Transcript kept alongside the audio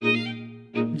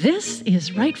This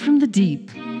is Right from the Deep.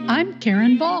 I'm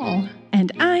Karen Ball.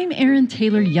 And I'm Erin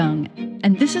Taylor Young.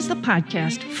 And this is the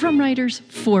podcast from writers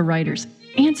for writers,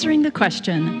 answering the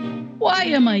question, why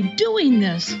am I doing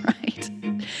this? Right.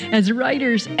 As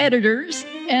writers, editors,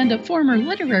 and a former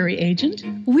literary agent,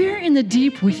 we're in the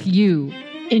deep with you,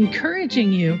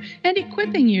 encouraging you and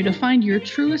equipping you to find your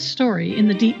truest story in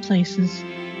the deep places.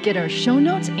 Get our show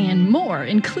notes and more,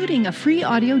 including a free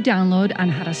audio download on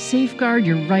how to safeguard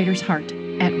your writer's heart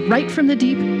at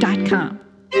rightfromthedeep.com.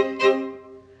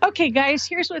 Okay, guys,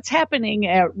 here's what's happening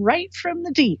at Right from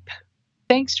the Deep.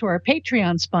 Thanks to our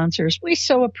Patreon sponsors, we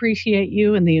so appreciate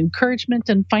you and the encouragement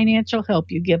and financial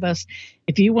help you give us.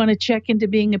 If you want to check into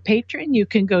being a patron, you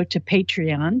can go to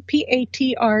Patreon,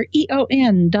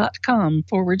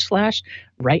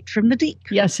 patreon.com/Right from the Deep.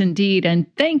 Yes, indeed. And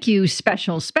thank you.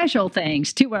 Special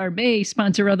thanks to our May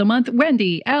sponsor of the month,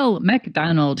 Wendy L.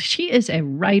 McDonald. She is a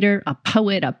writer, a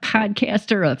poet, a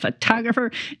podcaster, a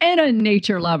photographer, and a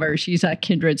nature lover. She's a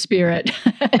kindred spirit.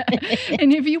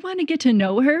 And if you want to get to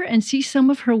know her and see some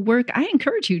of her work, I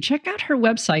encourage you, check out her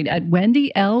website at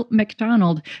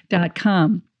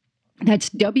wendylmcdonald.com.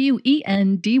 That's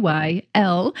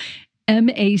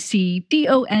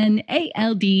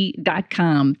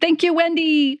WENDYLMACDONALD.com. Thank you,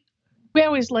 Wendy. We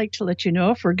always like to let you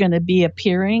know if we're going to be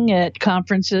appearing at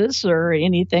conferences or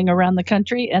anything around the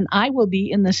country. And I will be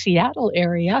in the Seattle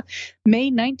area, May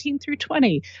 19 through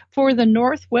 20, for the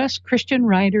Northwest Christian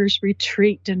Writers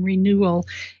Retreat and Renewal.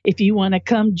 If you want to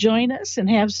come join us and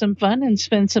have some fun and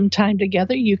spend some time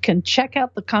together, you can check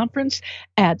out the conference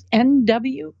at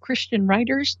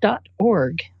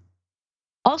nwchristianwriters.org.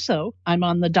 Also, I'm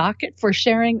on the docket for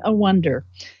Sharing a Wonder.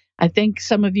 I think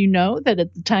some of you know that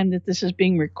at the time that this is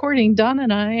being recording, Don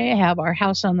and I have our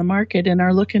house on the market and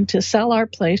are looking to sell our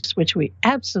place, which we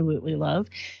absolutely love.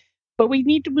 But we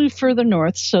need to move further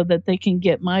north so that they can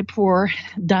get my poor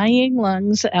dying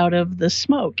lungs out of the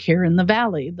smoke here in the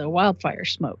valley, the wildfire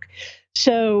smoke.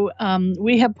 So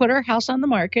we have put our house on the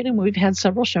market and we've had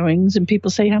several showings and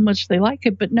people say how much they like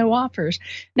it, but no offers.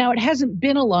 Now, it hasn't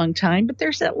been a long time, but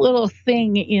there's that little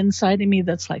thing inside of me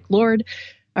that's like, Lord,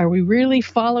 are we really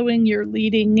following your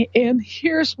leading? And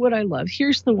here's what I love.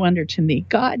 Here's the wonder to me.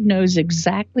 God knows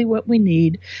exactly what we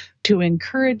need to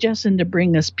encourage us and to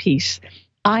bring us peace.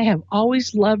 I have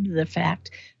always loved the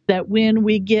fact that when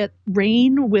we get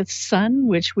rain with sun,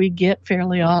 which we get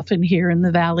fairly often here in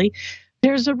the valley,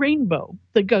 there's a rainbow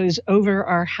that goes over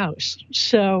our house.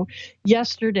 So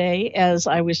yesterday, as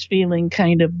I was feeling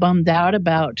kind of bummed out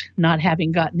about not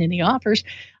having gotten any offers,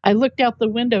 I looked out the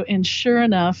window and sure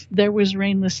enough, there was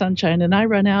rain with sunshine. And I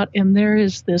run out and there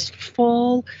is this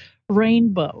full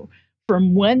rainbow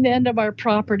from one end of our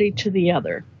property to the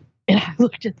other. And I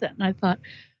looked at that and I thought,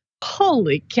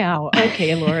 holy cow.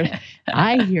 Okay, Lord,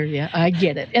 I hear you. I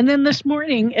get it. And then this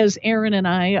morning, as Erin and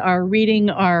I are reading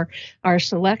our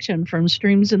selection from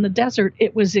Streams in the Desert,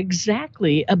 it was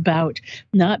exactly about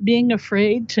not being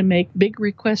afraid to make big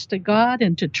requests to God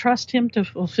and to trust him to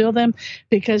fulfill them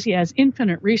because he has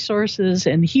infinite resources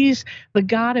and he's the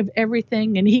God of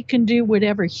everything and he can do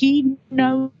whatever he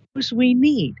knows we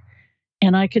need.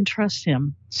 And I can trust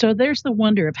him. So there's the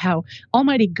wonder of how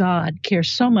Almighty God cares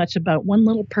so much about one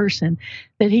little person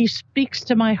that he speaks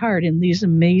to my heart in these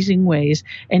amazing ways,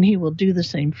 and he will do the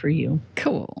same for you.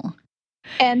 Cool.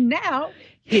 And now,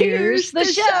 here's the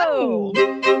show.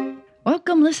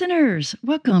 Welcome, listeners.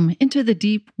 Welcome into the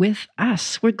deep with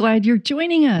us. We're glad you're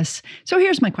joining us. So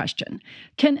here's my question.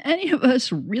 Can any of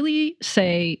us really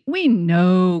say we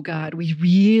know God? We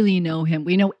really know him.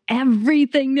 We know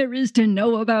everything there is to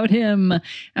know about him.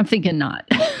 I'm thinking not.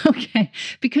 Okay.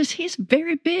 Because he's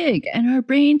very big and our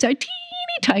brains are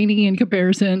tiny in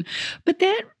comparison. But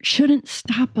that shouldn't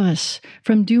stop us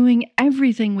from doing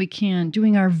everything we can,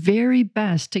 doing our very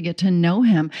best to get to know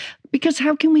him. Because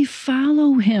how can we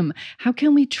follow him? How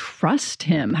can we trust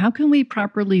him? How can we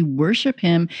properly worship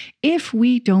him if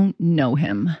we don't know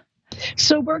him?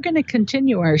 So we're going to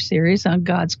continue our series on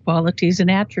God's qualities and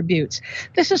attributes.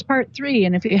 This is part 3,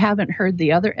 and if you haven't heard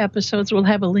the other episodes, we'll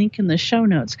have a link in the show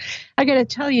notes. I got to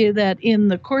tell you that in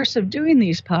the course of doing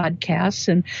these podcasts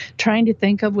and trying to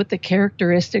think of what the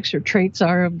characteristics or traits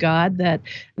are of God that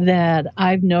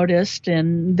I've noticed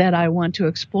and that I want to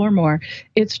explore more,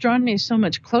 it's drawn me so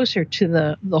much closer to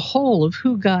the whole of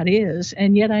who God is,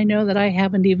 and yet I know that I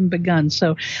haven't even begun.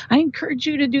 So I encourage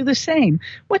you to do the same.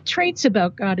 What traits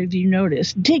about God have you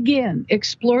notice? Dig in,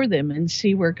 explore them, and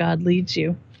see where God leads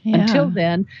you. Yeah. Until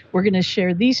then, we're going to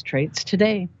share these traits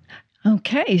today.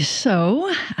 Okay,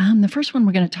 so the first one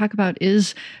we're going to talk about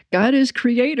is God is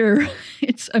creator.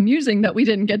 It's amusing that we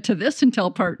didn't get to this until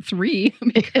part 3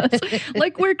 because,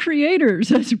 like, we're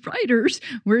creators as writers,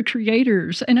 we're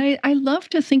creators, and I love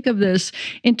to think of this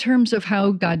in terms of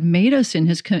how God made us in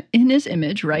His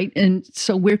image, right? And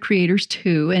so we're creators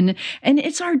too, and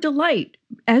it's our delight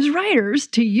as writers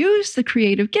to use the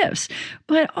creative gifts.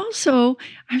 But also,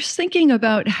 I was thinking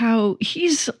about how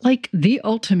He's like the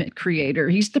ultimate creator.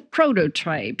 He's the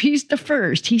prototype. He's the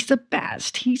first. He's the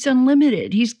best. He's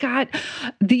unlimited. He's got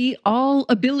the all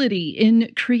ability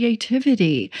in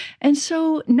creativity. And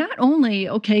so not only,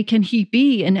 okay, can He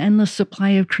be an endless supply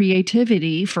of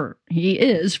creativity He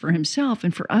is for Himself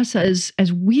and for us as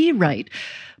we write,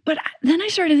 but then I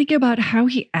started thinking about how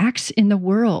He acts in the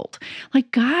world. Like,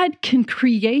 God can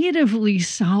creatively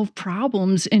solve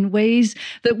problems in ways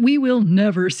that we will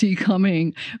never see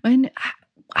coming. And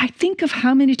I think of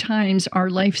how many times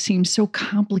our life seems so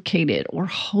complicated or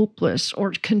hopeless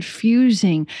or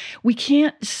confusing. We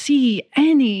can't see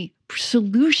any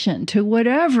solution to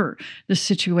whatever the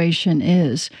situation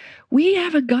is. We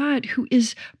have a God who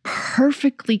is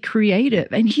perfectly creative,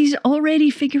 and He's already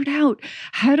figured out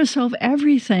how to solve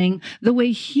everything the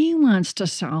way He wants to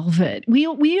solve it.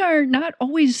 We are not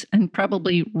always, and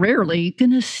probably rarely,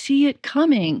 going to see it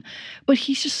coming, but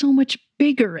He's just so much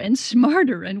bigger and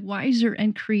smarter and wiser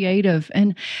and creative.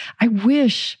 And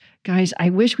Guys, I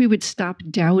wish we would stop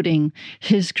doubting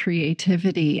His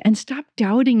creativity and stop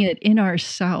doubting it in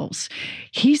ourselves.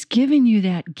 He's given you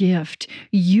that gift.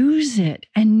 Use it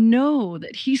and know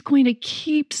that He's going to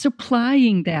keep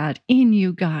supplying that in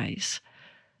you guys.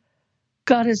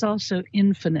 God is also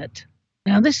infinite.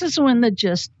 Now, this is one that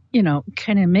just,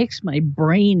 kind of makes my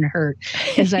brain hurt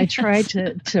as I try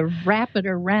to wrap it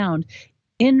around.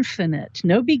 Infinite,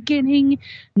 no beginning,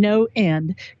 no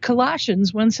end.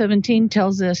 Colossians 1:17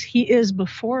 tells us He is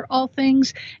before all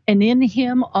things, and in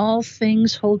Him all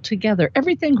things hold together.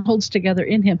 Everything holds together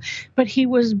in Him, but He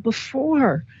was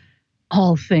before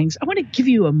all things. I want to give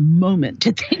you a moment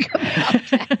to think about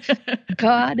that.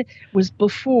 God was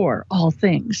before all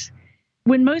things.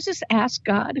 When Moses asked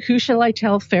God, "Who shall I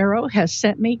tell Pharaoh has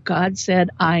sent me?" God said,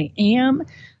 "I am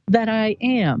that I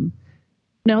am."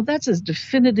 Now, that's as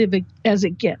definitive as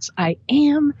it gets. I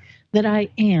am that I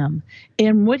am.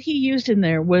 And what He used in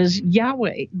there was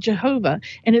Yahweh, Jehovah,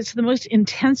 and it's the most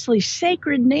intensely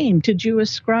sacred name to Jewish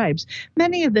scribes.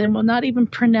 Many of them will not even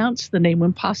pronounce the name.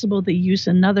 When possible, they use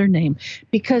another name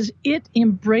because it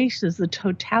embraces the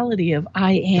totality of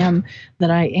I am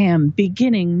that I am,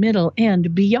 beginning, middle,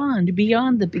 end, beyond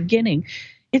the beginning.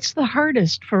 It's the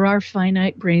hardest for our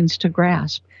finite brains to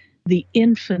grasp, the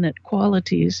infinite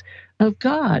qualities of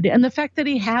God. And the fact that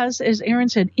He has, as Aaron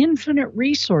said, infinite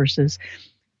resources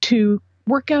to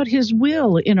work out His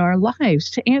will in our lives,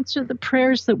 to answer the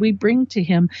prayers that we bring to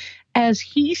Him as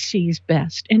He sees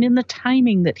best and in the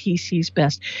timing that He sees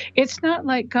best. It's not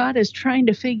like God is trying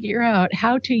to figure out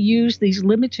how to use these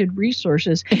limited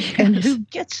resources and who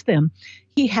gets them.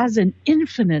 He has an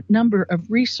infinite number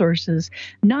of resources,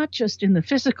 not just in the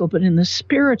physical, but in the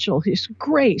spiritual, His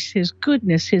grace, His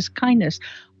goodness, His kindness,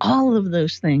 all of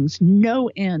those things, no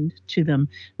end to them,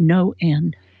 no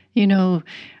end.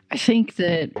 I think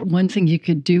that one thing you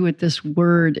could do with this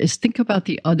word is think about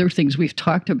the other things we've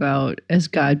talked about as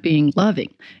God being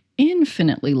loving,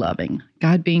 infinitely loving,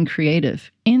 God being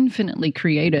creative, infinitely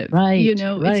creative. Right.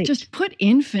 It's just put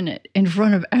infinite in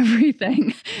front of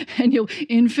everything and you'll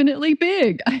infinitely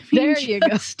big. I mean, there you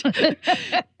go. Just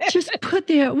put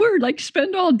that word, like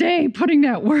spend all day putting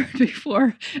that word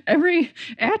before every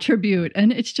attribute.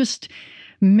 And it's just,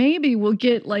 maybe we'll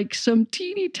get like some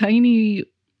teeny tiny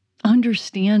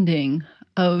understanding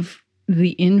of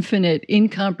the infinite,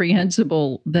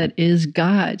 incomprehensible that is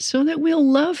God, so that we'll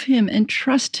love Him and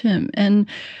trust Him and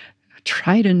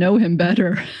try to know Him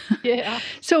better. Yeah.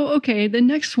 So, okay, the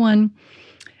next one,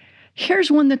 here's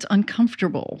one that's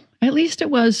uncomfortable. At least it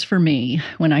was for me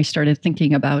when I started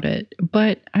thinking about it,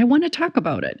 but I want to talk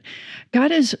about it.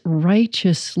 God is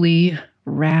righteously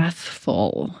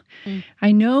wrathful.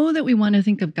 I know that we want to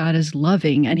think of God as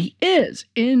loving, and He is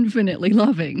infinitely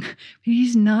loving.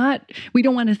 He's not, we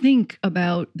don't want to think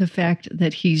about the fact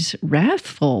that He's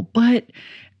wrathful, but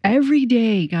every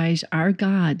day, guys, our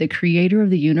God, the creator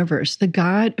of the universe, the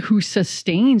God who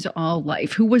sustains all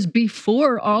life, who was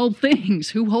before all things,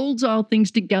 who holds all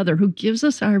things together, who gives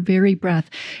us our very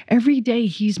breath, every day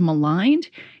He's maligned,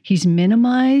 He's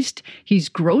minimized, He's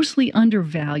grossly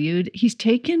undervalued, He's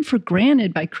taken for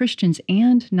granted by Christians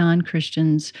and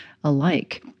non-Christians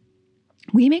alike.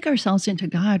 We make ourselves into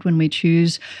God when we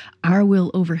choose our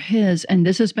will over his. And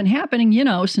this has been happening,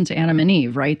 since Adam and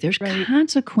Eve, right? There's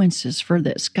consequences for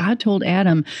this. God told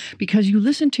Adam, because you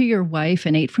listened to your wife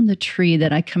and ate from the tree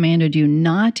that I commanded you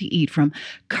not to eat from,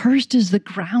 cursed is the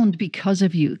ground because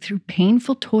of you. Through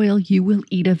painful toil, you will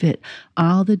eat of it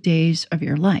all the days of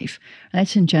your life.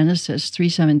 That's in Genesis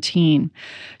 3:17.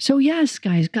 So yes,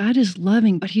 guys, God is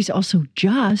loving, but he's also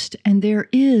just, and there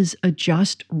is a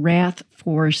just wrath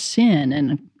for sin.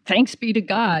 And thanks be to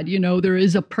God, there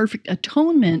is a perfect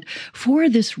atonement for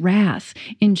this wrath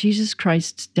in Jesus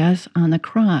Christ's death on the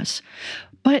cross.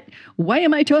 But why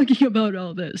am I talking about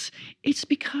all this? It's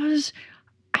because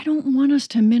I don't want us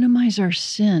to minimize our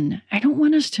sin. I don't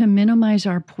want us to minimize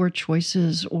our poor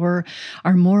choices or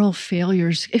our moral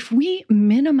failures. If we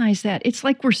minimize that, it's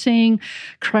like we're saying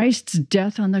Christ's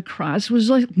death on the cross was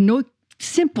like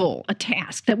a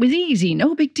task that was easy,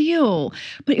 no big deal.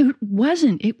 But it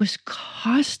wasn't. It was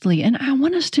costly. And I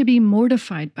want us to be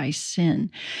mortified by sin.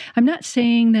 I'm not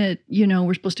saying that,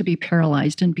 we're supposed to be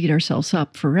paralyzed and beat ourselves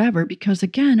up forever, because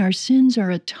again, our sins are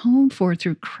atoned for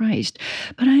through Christ.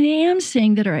 But I am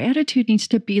saying that our attitude needs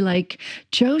to be like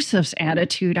Joseph's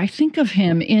attitude. I think of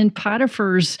him in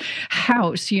Potiphar's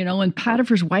house, and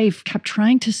Potiphar's wife kept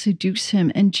trying to seduce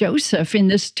him. And Joseph, in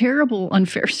this terrible,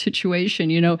 unfair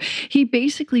situation, he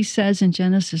basically says in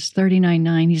Genesis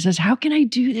 39:9, he says, how can I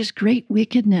do this great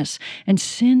wickedness and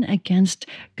sin against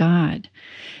God?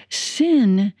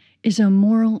 Sin is a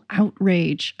moral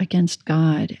outrage against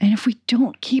God. And if we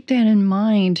don't keep that in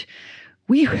mind,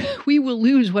 we will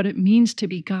lose what it means to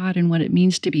be God and what it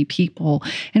means to be people.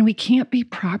 And we can't be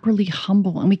properly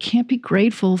humble, and we can't be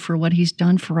grateful for what he's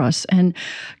done for us. And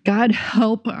God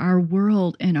help our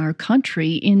world and our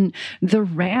country in the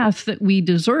wrath that we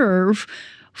deserve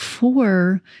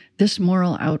for this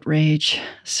moral outrage.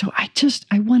 So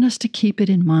I want us to keep it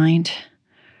in mind.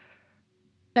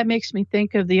 That makes me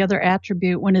think of the other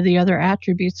attribute, one of the other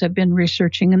attributes I've been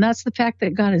researching, and that's the fact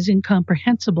that God is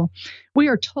incomprehensible. We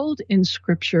are told in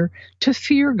Scripture to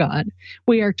fear God.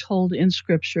 We are told in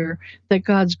Scripture that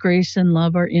God's grace and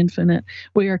love are infinite.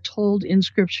 We are told in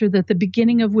Scripture that the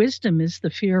beginning of wisdom is the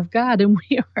fear of God, and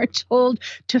we are told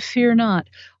to fear not.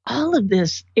 All of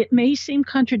this, it may seem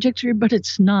contradictory, but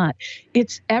it's not.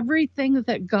 It's everything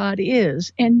that God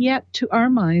is, and yet to our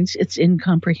minds, it's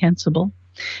incomprehensible.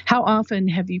 How often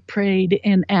have you prayed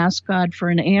and asked God for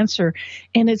an answer,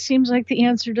 and it seems like the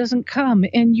answer doesn't come,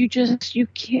 and you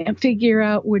can't figure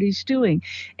out what he's doing?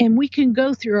 And we can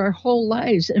go through our whole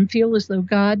lives and feel as though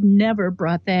God never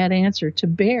brought that answer to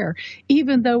bear,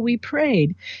 even though we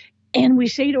prayed. And we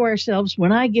say to ourselves,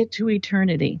 when I get to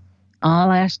eternity,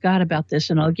 I'll ask God about this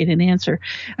and I'll get an answer.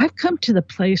 I've come to the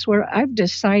place where I've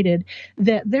decided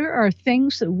that there are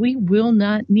things that we will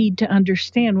not need to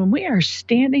understand. When we are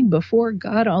standing before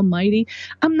God Almighty,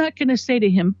 I'm not going to say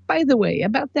to him, by the way,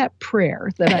 about that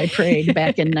prayer that I prayed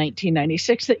back in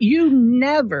 1996 that you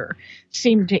never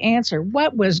seemed to answer.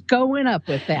 What was going up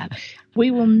with that? We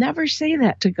will never say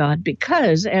that to God,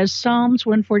 because as Psalms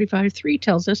 145:3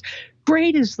 tells us,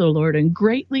 great is the Lord and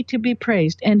greatly to be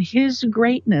praised, and his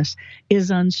greatness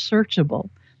is unsearchable.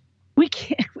 We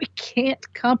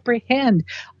can't comprehend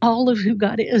all of who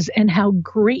God is and how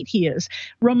great he is.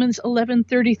 Romans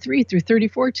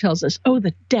 11:33-34 tells us, oh,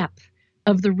 the depth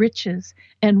of the riches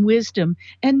and wisdom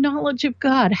and knowledge of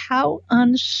God, how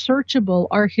unsearchable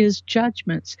are his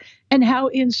judgments and how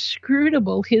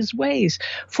inscrutable his ways.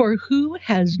 For who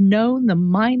has known the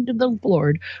mind of the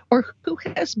Lord, or who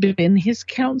has been his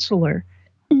counselor?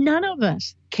 None of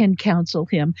us can counsel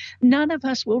him. None of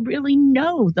us will really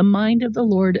know the mind of the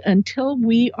Lord until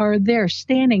we are there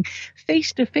standing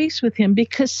face to face with him,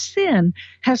 because sin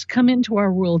has come into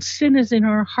our world. Sin is in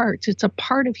our hearts. It's a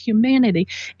part of humanity,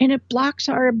 and it blocks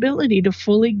our ability to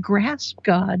fully grasp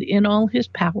God in all his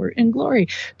power and glory,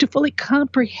 to fully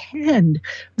comprehend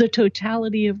the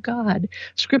totality of God.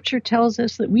 Scripture tells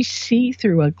us that we see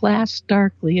through a glass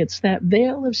darkly. It's that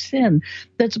veil of sin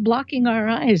that's blocking our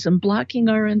eyes and blocking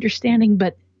our understanding.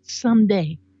 But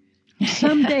someday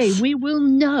Yes. we will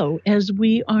know as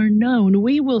we are known.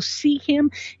 We will see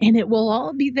him, and it will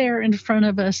all be there in front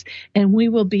of us, and we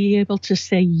will be able to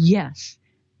say yes.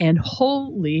 And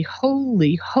holy,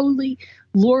 holy, holy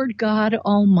Lord God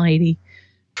Almighty.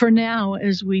 For now,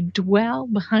 as we dwell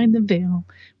behind the veil,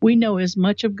 we know as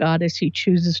much of God as he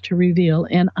chooses to reveal.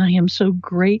 And I am so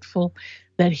grateful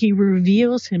that he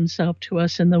reveals himself to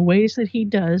us in the ways that he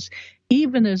does,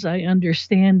 even as I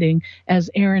understanding, as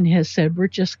Aaron has said, we're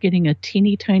just getting a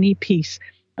teeny tiny piece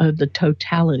of the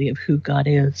totality of who God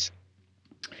is.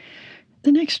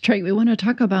 The next trait we want to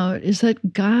talk about is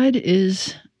that God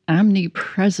is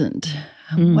omnipresent.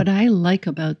 What I like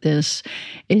about this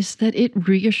is that it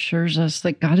reassures us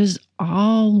that God is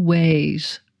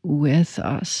always with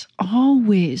us,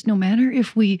 always, no matter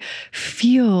if we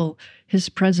feel his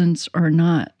presence or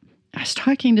not. I was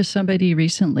talking to somebody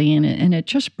recently and it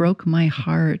just broke my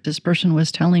heart. This person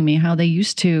was telling me how they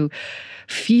used to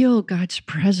feel God's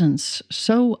presence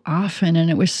so often and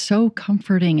it was so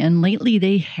comforting. And lately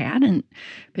they hadn't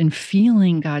been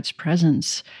feeling God's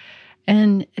presence.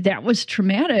 And that was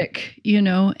traumatic,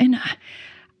 and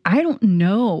I don't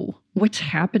know what's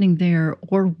happening there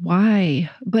or why,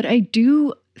 but I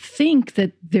do think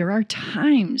that there are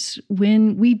times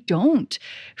when we don't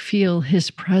feel his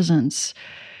presence.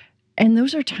 And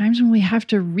those are times when we have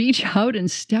to reach out and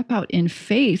step out in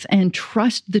faith and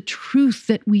trust the truth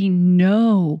that we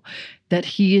know that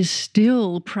he is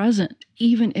still present,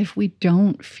 even if we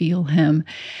don't feel him.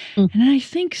 And I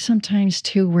think sometimes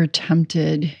too, we're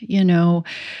tempted,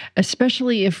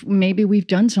 especially if maybe we've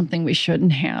done something we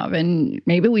shouldn't have, and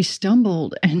maybe we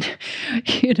stumbled and,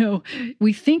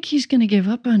 we think he's going to give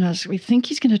up on us. We think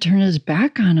he's going to turn his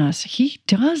back on us. He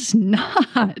does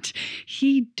not.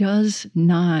 He does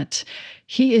not.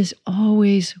 He is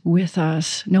always with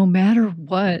us, no matter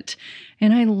what.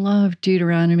 And I love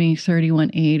Deuteronomy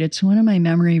 31:8. It's one of my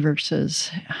memory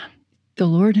verses. The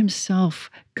Lord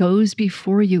himself goes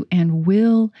before you and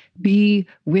will be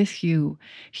with you.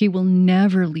 He will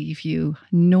never leave you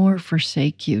nor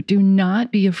forsake you. Do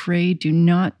not be afraid. Do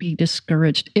not be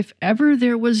discouraged. If ever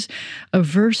there was a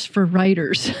verse for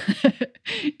writers,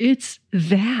 it's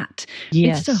that.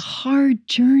 Yes. It's a hard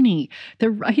journey. The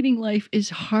writing life is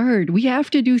hard. We have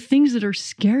to do things that are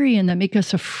scary and that make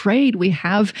us afraid. We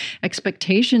have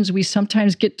expectations. We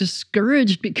sometimes get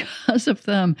discouraged because of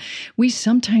them. We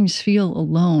sometimes feel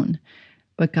alone.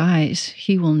 But guys,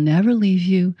 he will never leave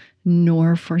you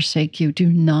nor forsake you. Do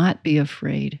not be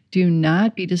afraid. Do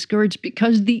not be discouraged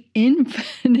because the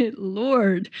infinite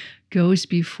Lord goes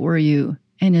before you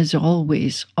and is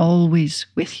always, always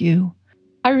with you.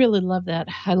 I really love that.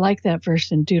 I like that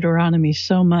verse in Deuteronomy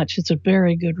so much. It's a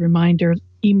very good reminder.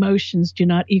 Emotions do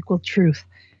not equal truth.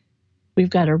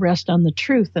 We've got to rest on the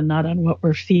truth and not on what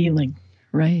we're feeling.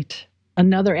 Right.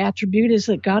 Another attribute is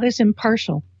that God is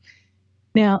impartial.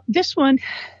 Now, this one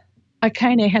I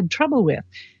kind of had trouble with.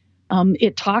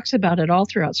 It talks about it all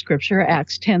throughout Scripture.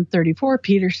 Acts 10:34,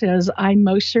 Peter says, I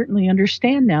most certainly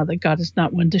understand now that God is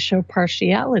not one to show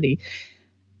partiality.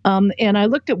 And I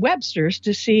looked at Webster's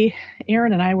to see,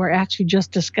 Aaron and I were actually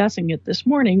just discussing it this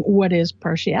morning, what is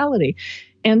partiality?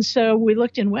 And so we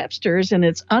looked in Webster's, and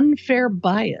it's unfair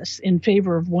bias in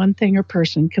favor of one thing or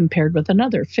person compared with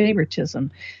another,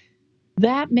 favoritism.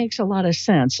 That makes a lot of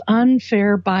sense.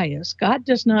 Unfair bias. God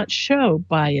does not show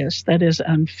bias that is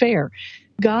unfair.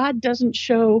 God doesn't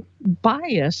show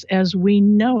bias as we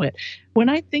know it. When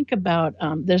I think about,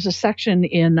 there's a section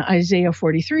in Isaiah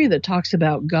 43 that talks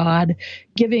about God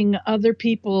giving other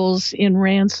peoples in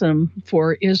ransom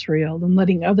for Israel and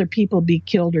letting other people be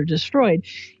killed or destroyed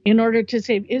in order to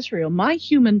save Israel. My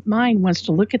human mind wants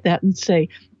to look at that and say,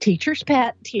 teacher's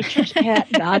pet,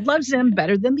 God loves them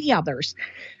better than the others.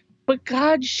 But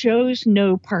God shows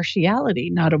no partiality,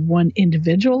 not of one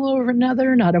individual over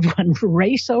another, not of one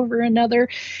race over another.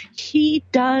 He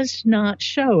does not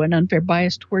show an unfair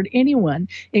bias toward anyone.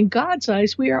 In God's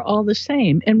eyes, we are all the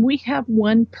same, and we have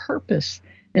one purpose.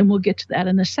 And we'll get to that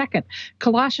in a second.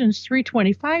 Colossians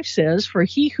 3:25 says, for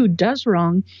he who does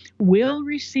wrong will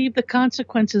receive the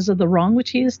consequences of the wrong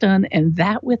which he has done, and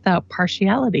that without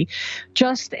partiality.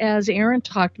 Just as Aaron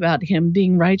talked about him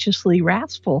being righteously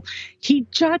wrathful, he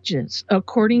judges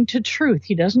according to truth.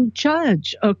 He doesn't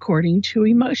judge according to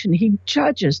emotion. He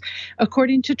judges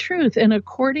according to truth and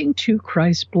according to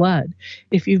Christ's blood.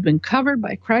 If you've been covered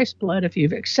by Christ's blood, if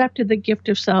you've accepted the gift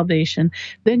of salvation,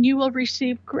 then you will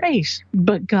receive grace.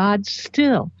 But God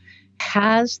still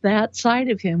has that side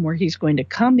of him where he's going to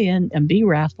come in and be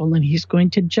wrathful, and he's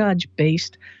going to judge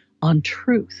based on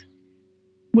truth.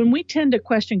 When we tend to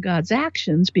question God's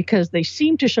actions because they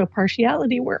seem to show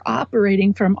partiality, we're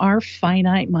operating from our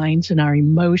finite minds and our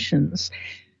emotions.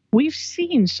 We've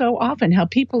seen so often how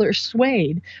people are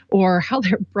swayed or how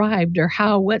they're bribed or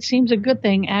how what seems a good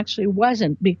thing actually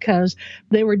wasn't because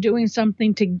they were doing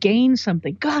something to gain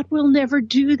something. God will never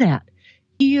do that.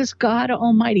 He is God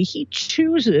Almighty. He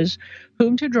chooses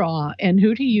whom to draw and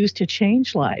who to use to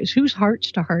change lives, whose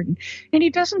hearts to harden. And he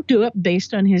doesn't do it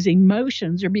based on his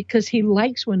emotions or because he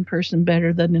likes one person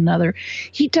better than another.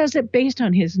 He does it based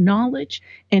on his knowledge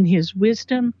and his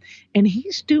wisdom. And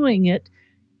he's doing it.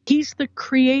 He's the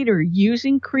creator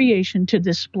using creation to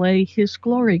display his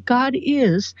glory. God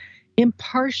is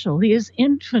impartial. He is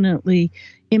infinitely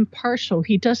impartial.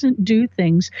 He doesn't do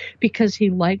things because he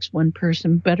likes one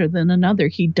person better than another.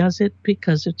 He does it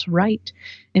because it's right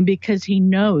and because he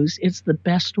knows it's the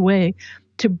best way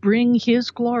to bring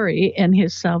his glory and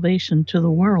his salvation to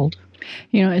the world.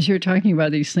 You know, as you're talking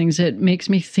about these things, it makes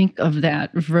me think of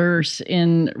that verse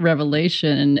in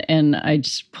Revelation, and I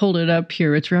just pulled it up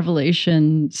here. It's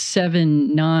Revelation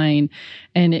 7:9,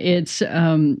 and it's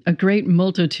a great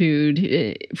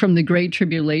multitude from the Great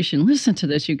Tribulation. Listen to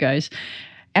this, you guys.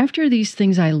 After these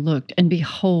things I looked, and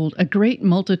behold, a great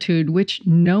multitude which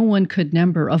no one could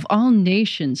number, of all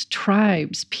nations,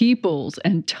 tribes, peoples,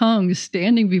 and tongues,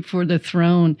 standing before the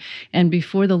throne and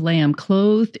before the Lamb,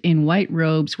 clothed in white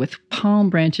robes with palm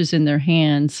branches in their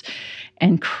hands,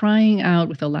 and crying out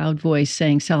with a loud voice,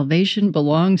 saying, Salvation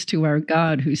belongs to our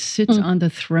God who sits on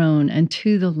the throne and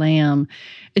to the Lamb.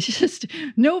 It's just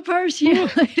no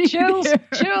partiality. Chills.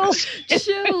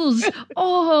 Chills.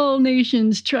 All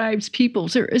nations, tribes,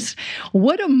 peoples.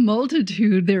 What a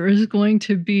multitude there is going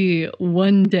to be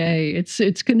one day.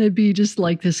 It's going to be just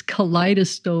like this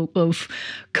kaleidoscope of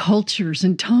cultures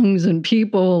and tongues and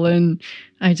people, and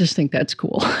I just think that's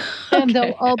cool. And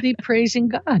they'll all be praising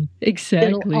God. Exactly.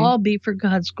 It'll all be for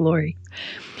God's glory.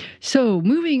 So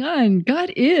moving on,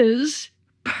 God is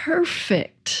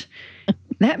perfect.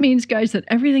 That means, guys, that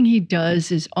everything he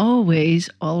does is always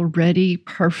already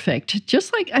perfect.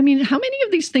 Just like, I mean, how many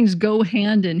of these things go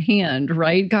hand in hand,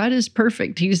 right? God is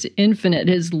perfect. He's infinite.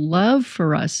 His love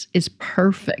for us is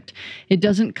perfect. It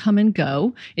doesn't come and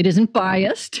go. It isn't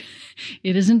biased.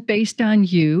 It isn't based on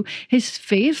you. His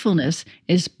faithfulness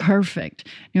is perfect.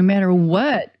 No matter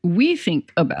what we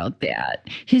think about that,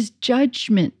 his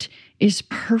judgment is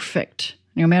perfect.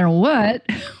 No matter what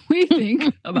we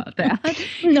think about that.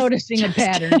 Noticing a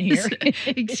pattern here.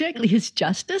 Exactly. His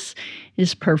justice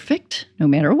is perfect, no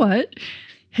matter what.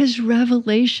 His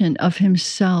revelation of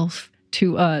himself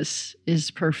to us is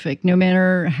perfect, no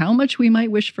matter how much we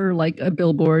might wish for, like a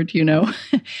billboard, you know.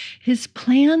 His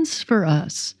plans for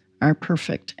us are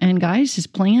perfect. And guys, his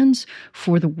plans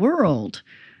for the world,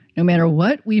 no matter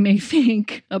what we may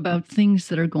think about things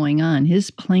that are going on,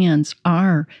 his plans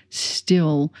are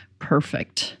still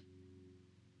perfect.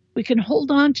 We can hold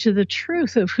on to the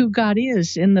truth of who God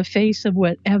is in the face of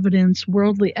what evidence,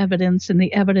 worldly evidence, and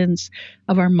the evidence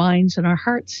of our minds and our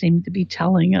hearts seem to be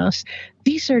telling us.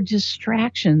 These are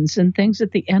distractions and things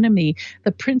that the enemy,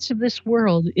 the prince of this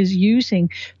world, is using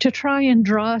to try and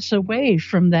draw us away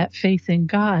from that faith in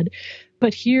God.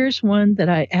 But here's one that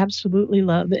I absolutely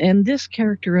love, and this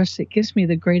characteristic gives me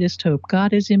the greatest hope.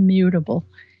 God is immutable.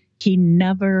 He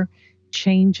never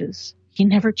changes. He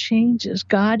never changes.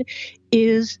 God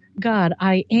is God.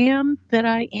 I am that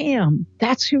I am.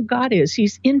 That's who God is.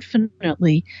 He's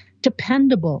infinitely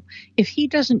dependable. If he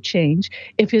doesn't change,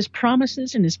 if his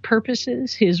promises and his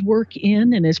purposes, his work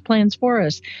in and his plans for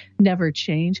us never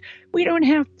change, we don't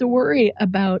have to worry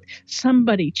about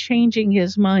somebody changing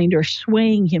his mind or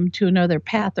swaying him to another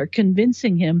path or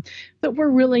convincing him that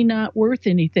we're really not worth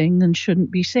anything and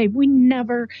shouldn't be saved. We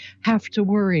never have to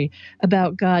worry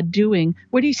about God doing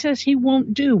what he says he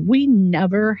won't do. We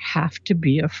never have to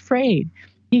be afraid.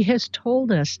 He has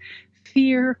told us,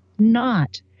 fear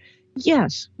not.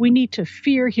 Yes, we need to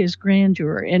fear his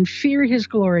grandeur and fear his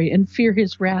glory and fear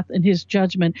his wrath and his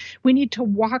judgment. We need to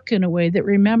walk in a way that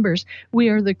remembers we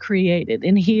are the created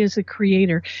and he is the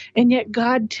creator. And yet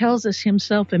God tells us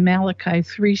himself in Malachi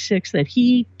 3:6 that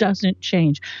he doesn't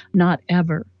change, not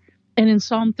ever. And in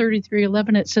Psalm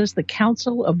 33:11, it says, the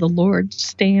counsel of the Lord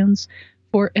stands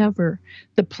forever,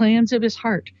 the plans of his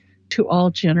heart to all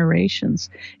generations.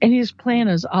 And his plan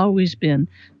has always been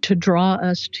to draw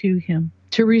us to him,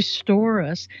 to restore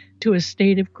us to a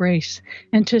state of grace,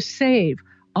 and to save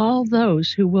all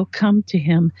those who will come to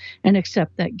him and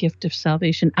accept that gift of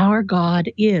salvation. Our God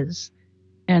is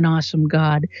an awesome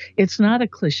God. It's not a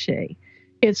cliche.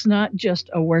 It's not just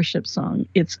a worship song.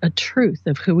 It's a truth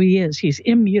of who he is. He's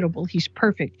immutable. He's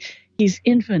perfect. He's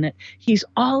infinite. He's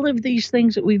all of these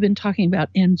things that we've been talking about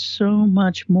and so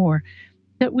much more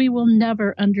that we will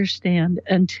never understand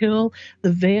until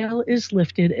the veil is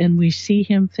lifted and we see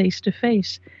him face to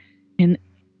face. And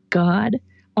God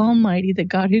Almighty, the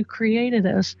God who created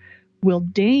us, will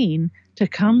deign to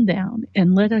come down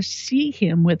and let us see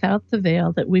him without the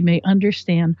veil, that we may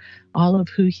understand all of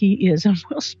who he is. And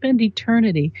we'll spend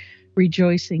eternity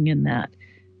rejoicing in that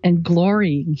and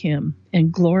glorying him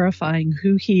and glorifying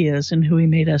who he is and who he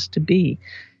made us to be.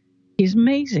 He's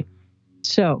amazing.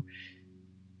 So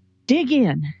dig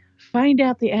in, find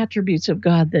out the attributes of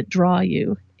God that draw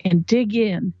you, and dig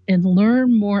in and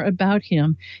learn more about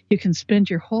him. You can spend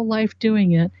your whole life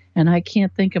doing it, and I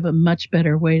can't think of a much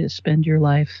better way to spend your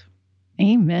life.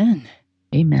 Amen.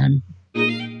 Amen.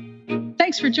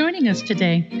 Thanks for joining us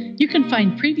today. You can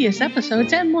find previous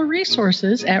episodes and more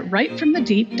resources at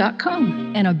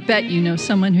writefromthedeep.com. And I bet you know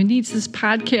someone who needs this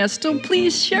podcast, so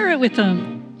please share it with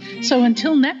them. So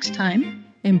until next time,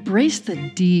 embrace the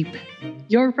deep.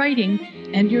 Your writing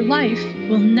and your life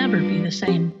will never be the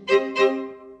same.